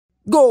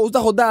Gols da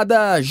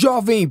rodada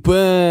Jovem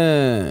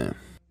Pan.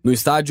 No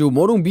estádio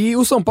Morumbi,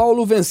 o São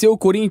Paulo venceu o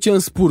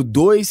Corinthians por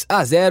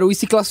 2-0 e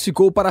se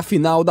classificou para a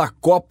final da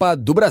Copa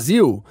do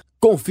Brasil.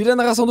 Confira a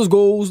narração dos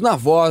gols na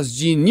voz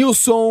de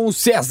Nilson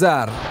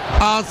César.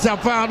 São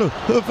Paulo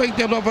vem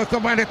de novo com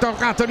o Wellington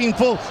Rato,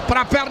 limpou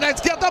para a perna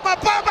esquerda, uma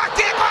bomba,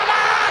 que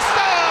golaço!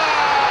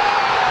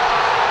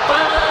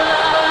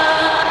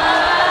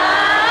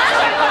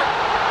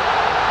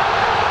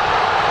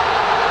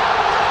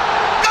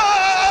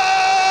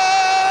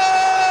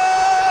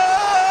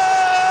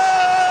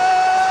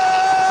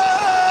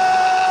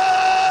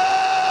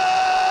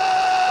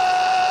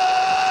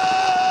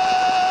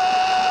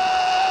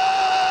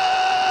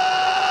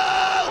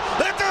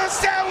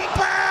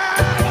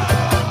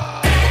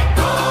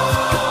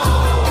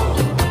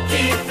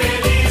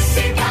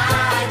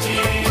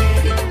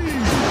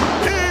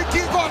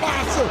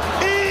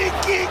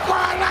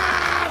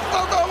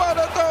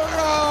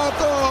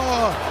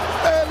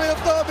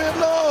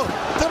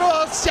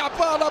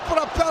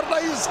 Para a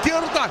perna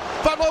esquerda,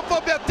 falou,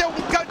 vou meter um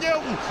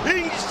canhão,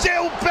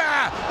 encheu o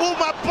pé,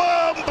 uma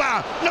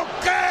bomba no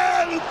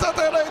canto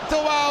direito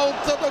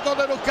alto do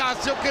goleiro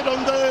Cássio, que não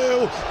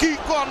deu. Que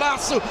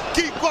golaço,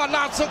 que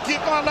golaço, que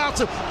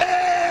golaço!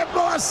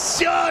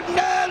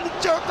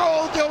 Emocionante o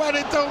gol de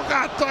Wellington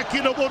Rato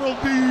aqui no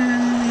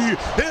Morumbi.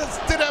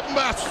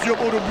 Estremece o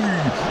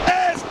Morumbi,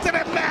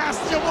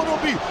 estremece o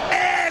Morumbi,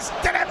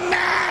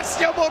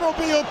 estremece o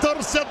Morumbi. O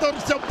torcedor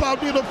São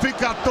Paulino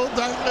fica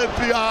todo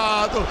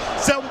arrepiado.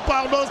 São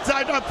Paulo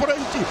sai na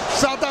frente,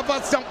 só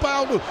dava São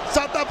Paulo,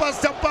 só dava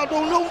São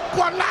Paulo num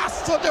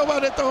golaço de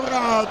Wellington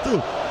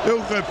Rato.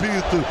 Eu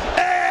repito,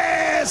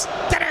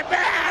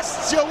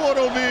 estremece o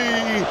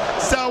Morumbi.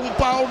 São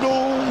Paulo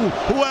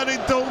 1,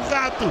 Wellington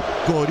Rato,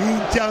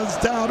 Corinthians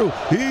 0.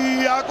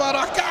 E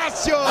agora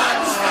Cássio.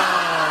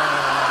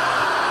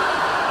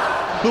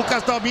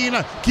 Lucas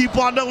domina, que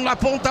bolão na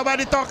ponta,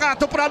 Wellington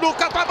Rato para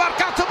Lucas, vai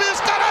marcar, subiu,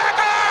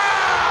 escarrega!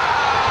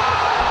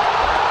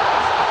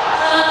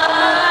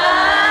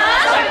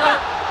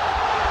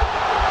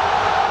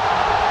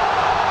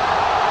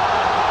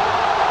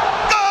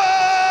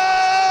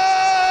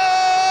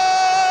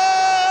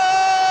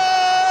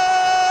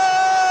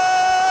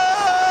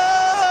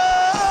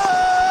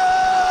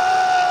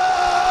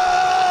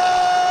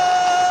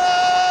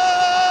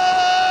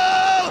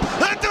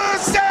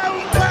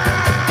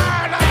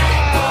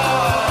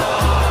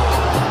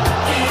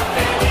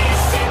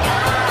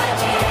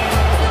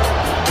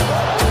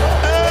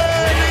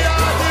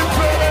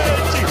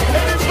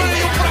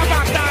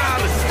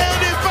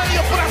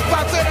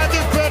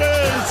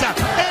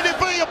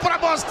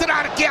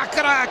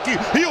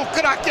 E o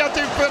craque é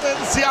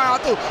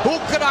diferenciado, o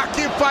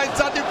craque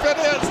faz a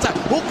diferença,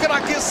 o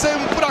craque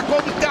sempre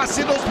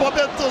acontece nos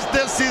momentos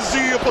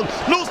decisivos.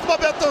 Nos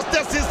momentos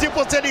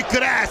decisivos ele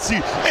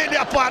cresce, ele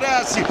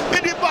aparece,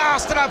 ele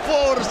mostra a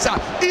força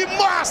e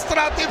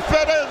mostra a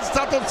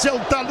diferença do seu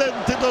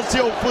talento e do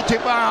seu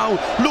futebol.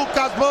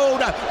 Lucas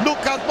Moura,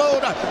 Lucas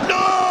Moura,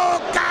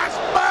 Lucas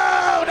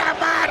Moura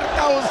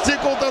marca o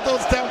segundo do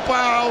São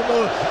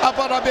Paulo. A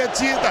bola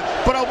metida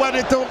para o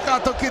Wellington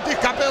Rato, que de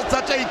cabeça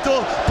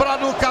ajeitou para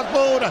Lucas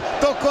Moura,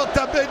 tocou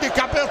também de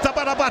cabeça, a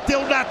bola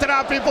bateu na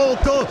trave e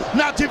voltou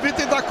na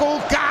dividida com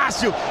o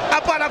Cássio.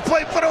 A bola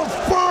foi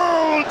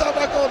profunda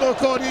na gol do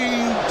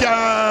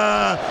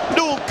Corinthians.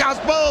 Lucas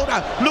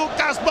Moura,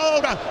 Lucas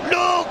Moura,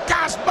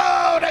 Lucas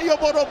Moura, e o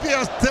Morumbi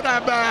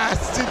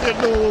estremece de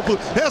novo,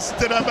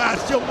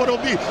 estremece o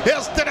Morumbi,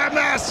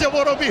 estremece o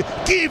Morumbi.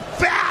 Que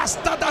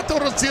festa da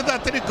torcida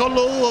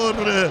tricolor.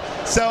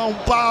 São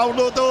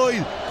Paulo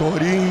 2,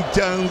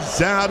 Corinthians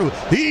 0.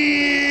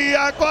 E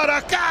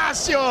agora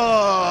Cássio.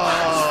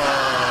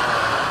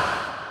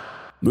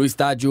 No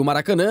estádio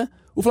Maracanã,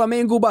 o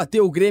Flamengo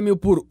bateu o Grêmio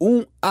por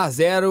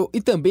 1-0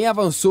 e também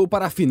avançou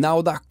para a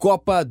final da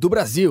Copa do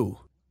Brasil.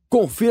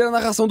 Confira a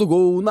narração do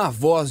gol na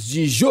voz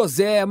de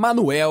José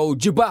Manuel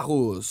de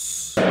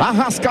Barros.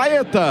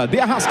 Arrascaeta, de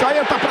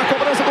Arrascaeta para a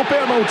cobrança do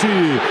pênalti.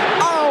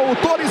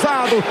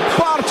 Autorizado,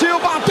 partiu,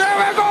 bateu,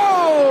 é gol!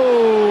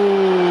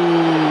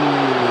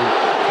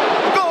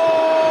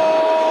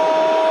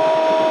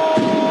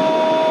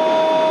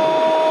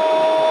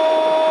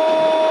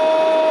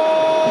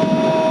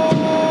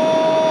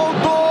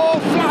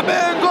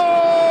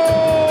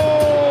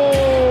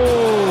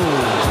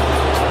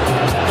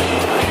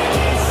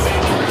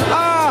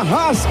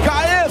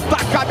 Arrascaeta,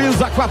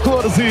 camisa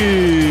 14.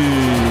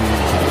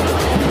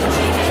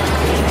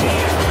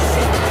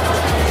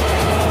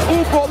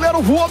 O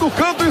goleiro voou no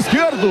canto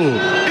esquerdo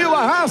e o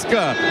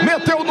Arrasca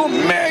meteu no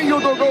meio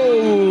do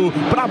gol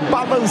para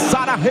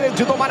balançar a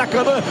rede do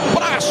Maracanã,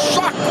 para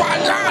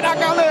chacoalhar a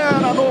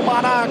galera no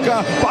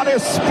Maraca, para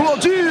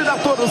explodir a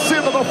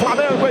torcida do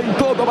Flamengo em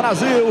todo o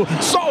Brasil.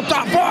 Solta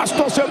a voz,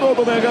 torcedor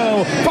do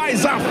Mengão,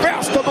 faz a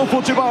festa do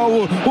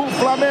futebol. O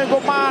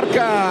Flamengo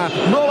marca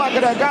no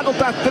agregado,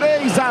 tá 3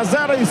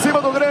 3-0 em cima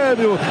do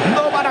Grêmio,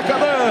 no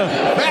Maracanã,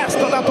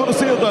 festa da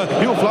torcida,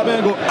 e o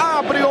Flamengo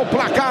abre o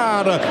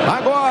placar.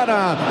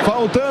 Agora,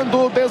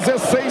 faltando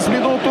 16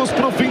 minutos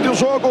para o fim do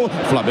jogo,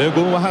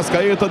 Flamengo 1,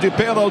 Arrascaeta de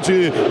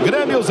pênalti,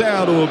 Grêmio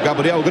 0,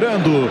 Gabriel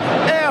Grando,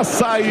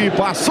 essa aí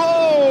passou!